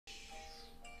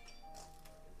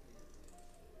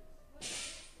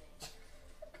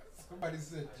Everybody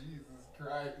said Jesus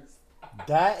Christ.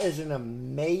 That is an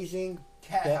amazing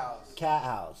Cat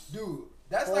house. Dude,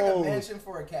 that's like a mansion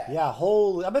for a cat. Yeah,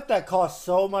 holy. I bet that costs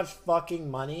so much fucking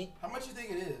money. How much you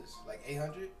think it is? Like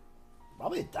 800?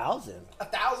 Probably $1,000.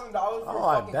 $1,000 for Oh, a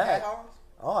I fucking bet. cat house?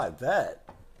 Oh, I bet.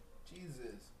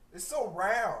 Jesus. It's so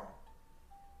round.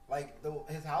 Like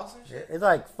his house and shit? It's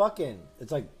like fucking.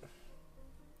 It's like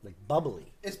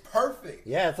bubbly. It's perfect.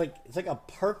 Yeah, it's like a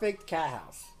perfect cat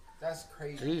house. That's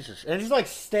crazy. Jesus, and it just like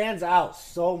stands out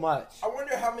so much. I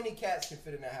wonder how many cats can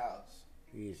fit in that house.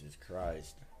 Jesus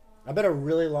Christ. I bet a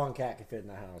really long cat could fit in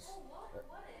the house.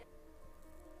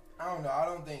 I don't know. I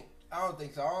don't think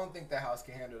so. I don't think that house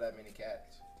can handle that many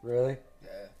cats. Really? Yeah.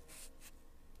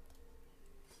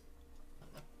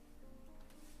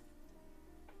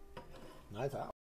 Nice house.